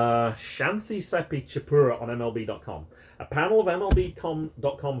 Shanthi Sepi Chapura on MLB.com. A panel of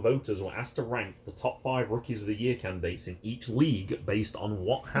MLB.com voters were asked to rank the top 5 Rookies of the Year candidates in each league based on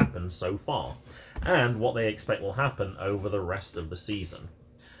what happened so far and what they expect will happen over the rest of the season.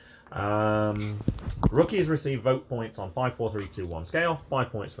 Rookies receive vote points on 5, 4, 3, 2, 1 scale,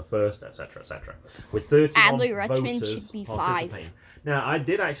 5 points for first, etc., etc. With 31 Adley Rutschman voters should be 5. participating. Now, I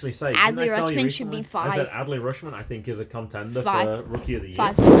did actually say, Adley didn't I tell you Rutschman recently? should be 5. I said Adley Rutschman, I think, is a contender 5. for Rookie of the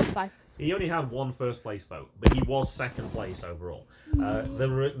Year. 5. He only had 1 first place vote, but he was second place overall.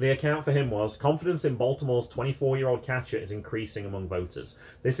 The account for him was, confidence in Baltimore's 24-year-old catcher is increasing among voters.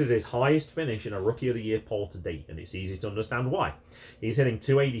 This is his highest finish in a Rookie of the Year poll to date, and it's easy to understand why. He's hitting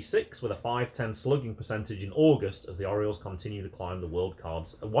 .286 with a .510 slugging percentage in August as the Orioles continue to climb the wild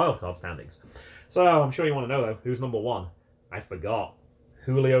card standings. So, I'm sure you want to know, though, who's number 1? I forgot.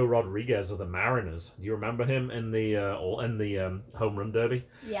 Julio Rodriguez of the Mariners. Do you remember him in the home run derby?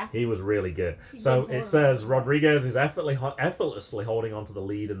 Yeah. He was really good. So it says Rodriguez is effortlessly holding on to the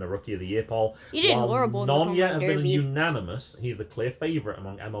lead in the Rookie of the Year poll. He did While horrible in the home none yet run have been derby. unanimous, he's the clear favorite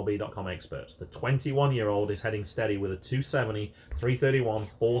among MLB.com experts. The 21-year-old is heading steady with a .270, .331,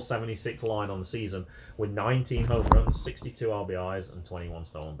 .476 line on the season with 19 home runs, 62 RBIs, and 21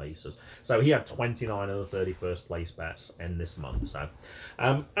 stolen bases. So he had 29 of the 31st place bets in this month. So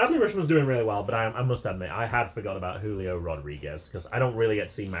Adley Rutschman's doing really well, but I must admit, I had forgot about Julio Rodriguez because I don't really get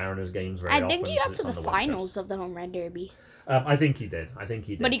to see Mariners games very often. I think he got to the West finals Coast. of the home run derby. I think he did.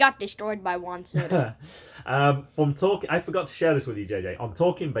 But he got destroyed by Juan Soto. I forgot to share this with you, JJ. On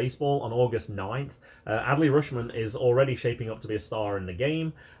Talking Baseball on August 9th, Adley Rutschman is already shaping up to be a star in the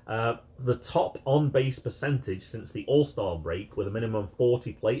game. The top on-base percentage since the All-Star break with a minimum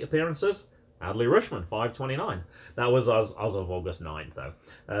 40 plate appearances, Adley Rutschman, 529. That was as of August 9th,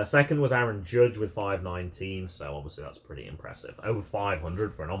 though. Second was Aaron Judge with 519, so obviously that's pretty impressive. Over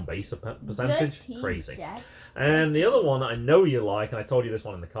 500 for an on-base percentage. Crazy. Dad. And the other one I know you like, and I told you this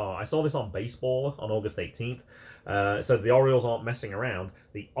one in the car, I saw this on Baseball on August 18th. It says the Orioles aren't messing around.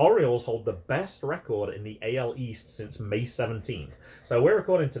 The Orioles hold the best record in the AL East since May 17th. So we're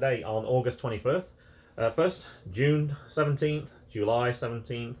recording today on August 21st. First, June 17th, July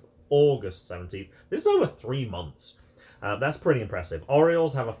 17th, August 17th. This is over 3 months. That's pretty impressive.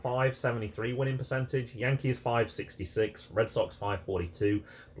 Orioles have a 573 winning percentage, Yankees 566, Red Sox 542,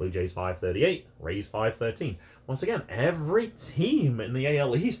 Blue Jays 538, Rays 513. Once again, every team in the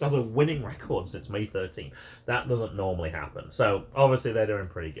AL East has a winning record since May 13th. That doesn't normally happen. So, obviously, they're doing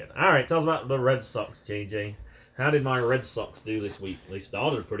pretty good. All right, tell us about the Red Sox, JJ. How did my Red Sox do this week? They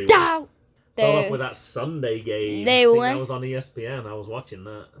started pretty well. Start off with that Sunday game. I think that was on ESPN. I was watching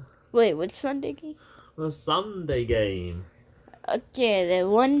that. Wait, what Sunday game? The Sunday game. Okay, they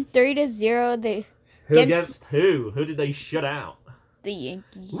won 3-0. Who against who? Who did they shut out? The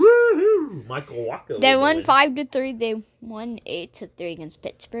Yankees. Woohoo! Michael Wacha. They won 5-3. They won 8-3 against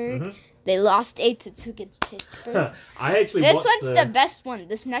Pittsburgh. Mm-hmm. They lost 8-2 against Pittsburgh. I actually. This one's the best one.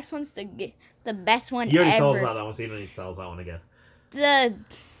 This next one's the best one ever. You already told us about that one, so you don't need to tell us that one again.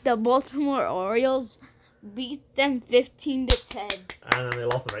 The Baltimore Orioles beat them 15-10. And then they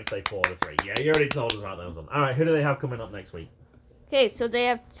lost the next day 4-3. Yeah, you already told us about those ones. All right, who do they have coming up next week? Okay, so they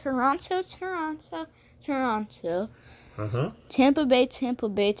have Toronto. Uh-huh. Tampa Bay.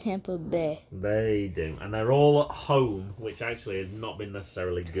 They do. And they're all at home, which actually has not been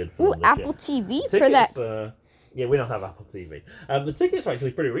necessarily good for them. Apple TV tickets, for that. Yeah, we don't have Apple TV. The tickets are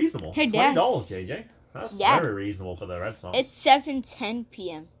actually pretty reasonable. Hey, Dad. $20, JJ. That's very reasonable for the Red Sox. It's 7:10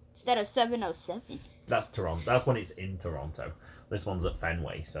 p.m. instead of 7:07. That's Toronto. That's when it's in Toronto. This one's at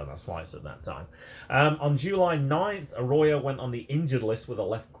Fenway, so that's why it's at that time. On July 9th, Arroyo went on the injured list with a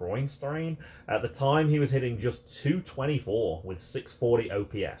left groin strain. At the time, he was hitting just .224 with 640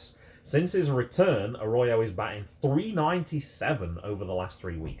 OPS. Since his return, Arroyo is batting .397 over the last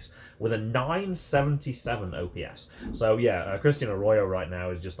 3 weeks with a .977 OPS. So yeah, Christian Arroyo right now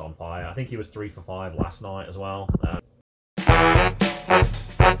is just on fire. I think he was 3 for 5 last night as well.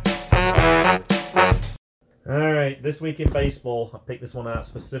 Alright, this week in baseball, I picked this one out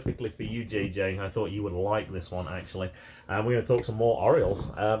specifically for you, JJ. I thought you would like this one, actually. We're going to talk some more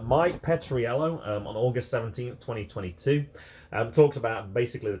Orioles. Mike Petriello, on August 17th, 2022, talks about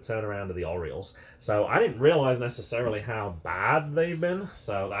basically the turnaround of the Orioles. So I didn't realize necessarily how bad they've been.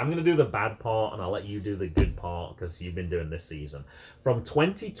 So I'm going to do the bad part, and I'll let you do the good part, because you've been doing this season. From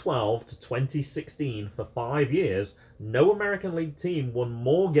 2012 to 2016, for 5 years, no American League team won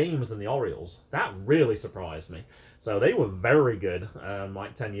more games than the Orioles. That really surprised me. So they were very good,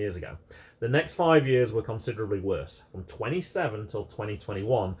 like 10 years ago. The next 5 years were considerably worse. From 27 till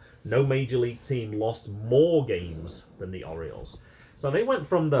 2021, no Major League team lost more games than the Orioles. So they went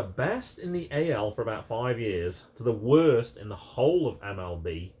from the best in the AL for about 5 years to the worst in the whole of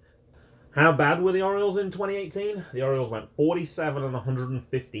MLB. How bad were the Orioles in 2018? The Orioles went 47 and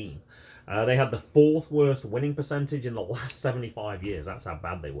 115. They had the 4th worst winning percentage in the last 75 years. That's how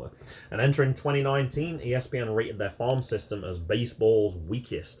bad they were. And entering 2019, ESPN rated their farm system as baseball's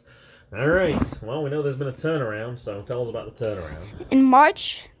weakest. All right. Well, we know there's been a turnaround, so tell us about the turnaround. In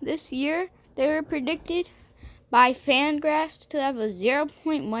March this year, they were predicted by Fangraphs to have a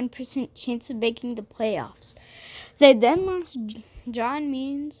 0.1% chance of making the playoffs. They then lost John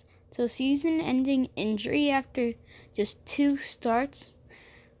Means to a season-ending injury after just 2 starts.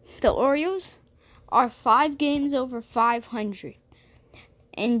 The Orioles are 5 games over 500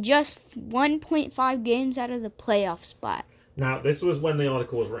 and just 1.5 games out of the playoff spot. Now, this was when the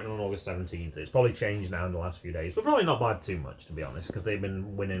article was written on August 17th. It's probably changed now in the last few days, but probably not by too much, to be honest, because they've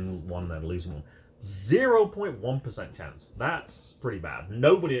been winning one and losing one. 0.1% chance. That's pretty bad.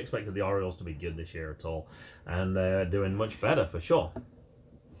 Nobody expected the Orioles to be good this year at all, and they're doing much better for sure.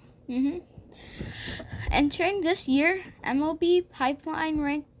 Entering this year, MLB Pipeline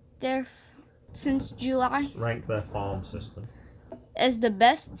ranked since July Ranked their farm system as the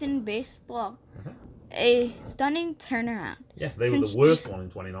best in baseball. A stunning turnaround. Yeah, they were the worst one in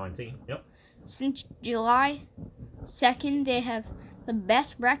 2019. Yep. Since July 2nd, they have the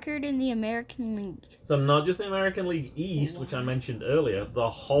best record in the American League. So not just the American League East, which I mentioned earlier, the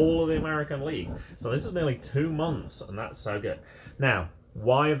whole of the American League. So this is nearly 2 months, and that's so good. Now,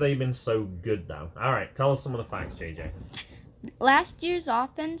 why have they been so good, though? All right, tell us some of the facts, JJ. Last year's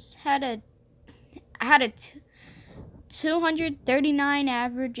offense had a 239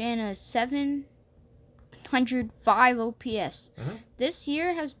 average and a 705 OPS. This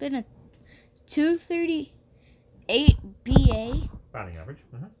year has been a 238 BA Batting average.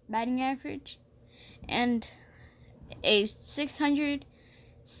 batting average, and a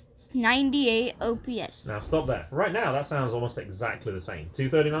 698 OPS. Now stop there. Right now, that sounds almost exactly the same.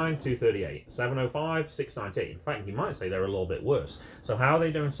 239, 238, 705, 698. In fact, you might say they're a little bit worse. So how are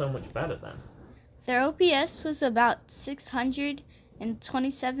they doing so much better then? Their OPS was about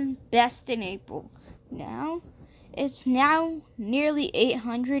 627, best in April. Now, it's now nearly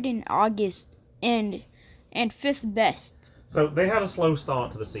 800 in August, and fifth best. So they had a slow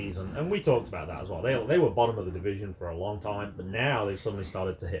start to the season, and we talked about that as well. They were bottom of the division for a long time, but now they've suddenly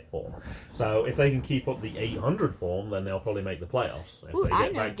started to hit form. So if they can keep up the 800 form, then they'll probably make the playoffs. If they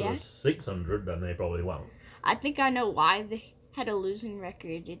get back to the 600, then they probably won't. I think I know why they had a losing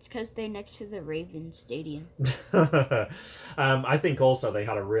record. It's because they're next to the Ravens Stadium. I think also they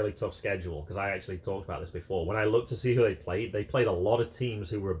had a really tough schedule, because I actually talked about this before. When I looked to see who they played a lot of teams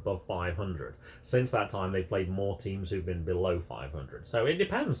who were above 500. Since that time, they played more teams who've been below 500. So it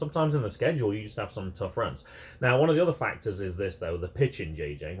depends. Sometimes in the schedule, you just have some tough runs. Now, one of the other factors is this, though, the pitching,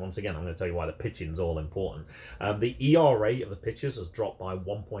 JJ. Once again, I'm going to tell you why the pitching is all important. The ERA of the pitchers has dropped by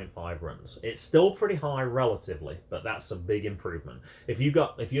 1.5 runs. It's still pretty high relatively, but that's a big improvement. If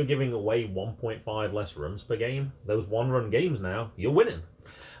you're giving away 1.5 less runs per game, those one-run games now, you're winning.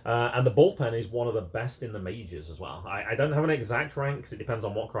 And the bullpen is one of the best in the majors as well. I don't have an exact rank because it depends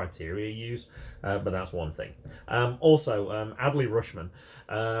on what criteria you use, but that's one thing. Also, Adley Rutschman,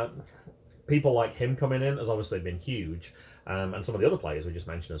 people like him coming in has obviously been huge, and some of the other players we just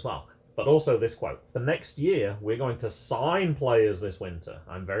mentioned as well. But also this quote, "For next year, we're going to sign players this winter.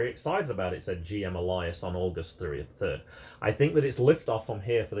 I'm very excited about it," said GM Elias on August 3rd. "I think that it's liftoff from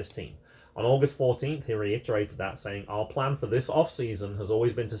here for this team." On August 14th, he reiterated that, saying, "Our plan for this off-season has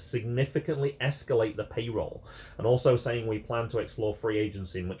always been to significantly escalate the payroll," and also saying we plan to explore free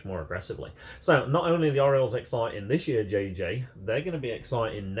agency much more aggressively. So not only are the Orioles exciting this year, JJ, they're going to be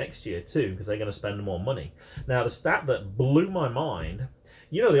exciting next year too, because they're going to spend more money. Now, the stat that blew my mind,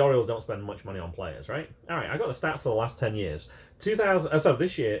 you know the Orioles don't spend much money on players, right? All right, I got the stats for the last 10 years. So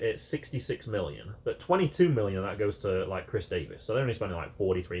this year it's 66 million, but 22 million of that goes to like Chris Davis. So they're only spending like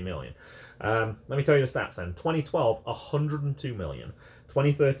 43 million. Let me tell you the stats then. 2012, 102 million.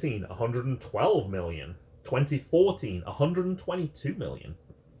 2013, 112 million. 2014, 122 million.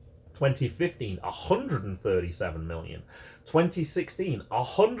 2015, 137 million. 2016,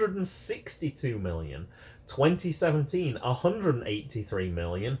 162 million. 2017, 183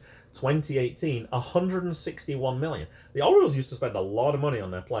 million. 2018, 161 million. The Orioles used to spend a lot of money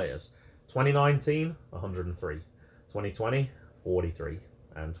on their players. 2019, 103. 2020, 43.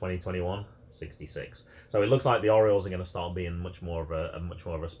 And 2021, 66. So it looks like the Orioles are going to start being much more of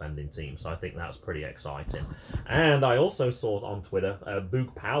a spending team. So I think that's pretty exciting. And I also saw on Twitter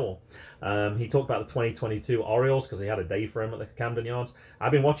Boog Powell. He talked about the 2022 Orioles because he had a day for him at the Camden Yards.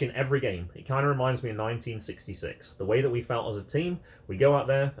 I've been watching every game. It kind of reminds me of 1966. The way that we felt as a team, we go out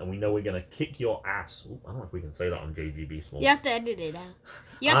there and we know we're going to kick your ass. Ooh, I don't know if we can say that on JGB Sports. You have to edit it out.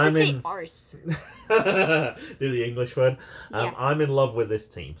 You have to say arse. Do the English word. Yeah. I'm in love with this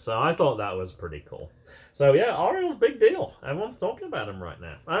team. So I thought that was pretty cool. So yeah, Orioles, big deal. Everyone's talking about them right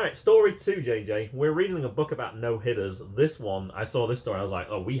now. All right, story 2, JJ. We're reading a book about no-hitters. This one, I saw this story. I was like,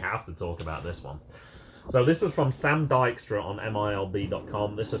 oh, we have to talk about this one. So this was from Sam Dykstra on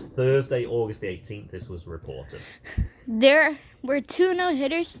MILB.com. This is Thursday, August the 18th. This was reported. There were 2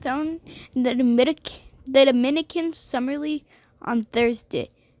 no-hitters thrown in the Dominican Summer League on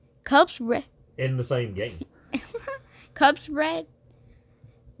Thursday. In the same game. Cubs Red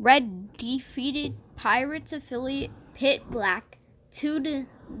defeated Pirates affiliate Pitt Black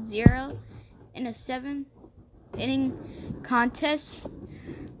 2-0 in a 7-inning contest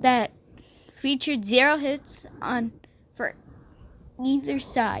that featured 0 hits for either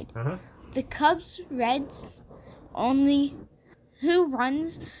side. Uh-huh. The Cubs Reds only 2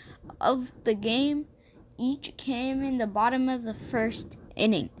 runs of the game each came in the bottom of the first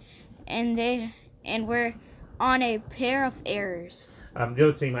inning, and were on a pair of errors. The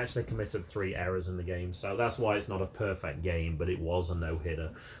other team actually committed 3 errors in the game, so that's why it's not a perfect game, but it was a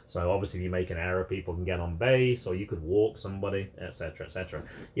no-hitter. So obviously if you make an error, people can get on base, or you could walk somebody, etc., etc.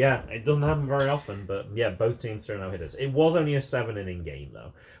 Yeah, it doesn't happen very often, but yeah, both teams threw no-hitters. It was only a 7-inning game,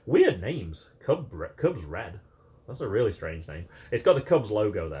 though. Weird names. Cubs Red. That's a really strange name. It's got the Cubs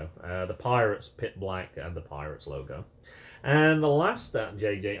logo, though. The Pirates Pitt Black and the Pirates logo. And the last stat,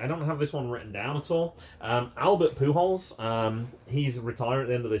 JJ, I don't have this one written down at all. Albert Pujols, he's retiring at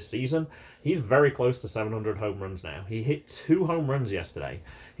the end of this season. He's very close to 700 home runs now. He hit 2 home runs yesterday.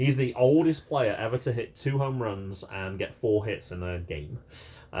 He's the oldest player ever to hit 2 home runs and get 4 hits in a game.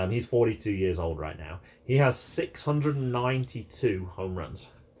 He's 42 years old right now. He has 692 home runs.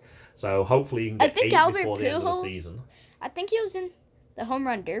 So hopefully he can get 8 before the end of the season. I think he was in the home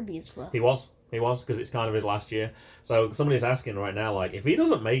run derby as well. He was, because it's kind of his last year. So somebody's asking right now, like, if he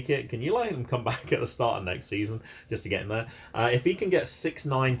doesn't make it, can you let him come back at the start of next season just to get him there? If he can get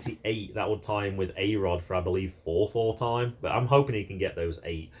 698, that would tie him with A-Rod for, I believe, 4th all-time. But I'm hoping he can get those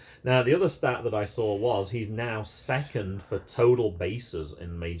 8. Now, the other stat that I saw was he's now 2nd for total bases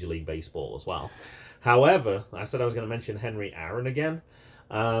in Major League Baseball as well. However, I said I was going to mention Henry Aaron again.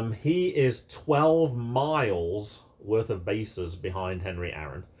 He is 12 miles worth of bases behind Henry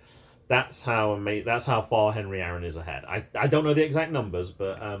Aaron. That's how far Henry Aaron is ahead. I don't know the exact numbers,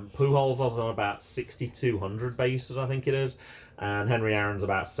 but Pujols is on about 6,200 bases, I think it is, and Henry Aaron's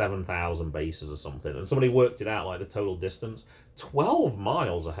about 7,000 bases or something. And somebody worked it out, like the total distance, 12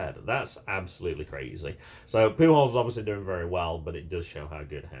 miles ahead. That's absolutely crazy. So Pujols is obviously doing very well, but it does show how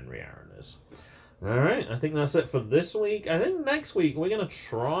good Henry Aaron is. All right, I think that's it for this week. I think next week we're gonna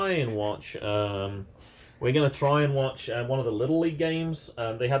try and watch. We're going to try and watch one of the Little League games.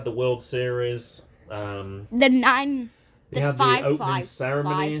 They had the World Series. They had the opening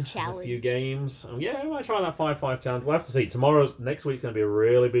ceremony, a few games. Yeah, we might try that 5-5 challenge. We'll have to see. Next week's going to be a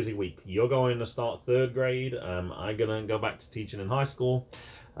really busy week. You're going to start 3rd grade. I'm going to go back to teaching in high school.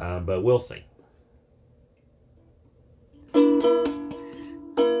 But we'll see.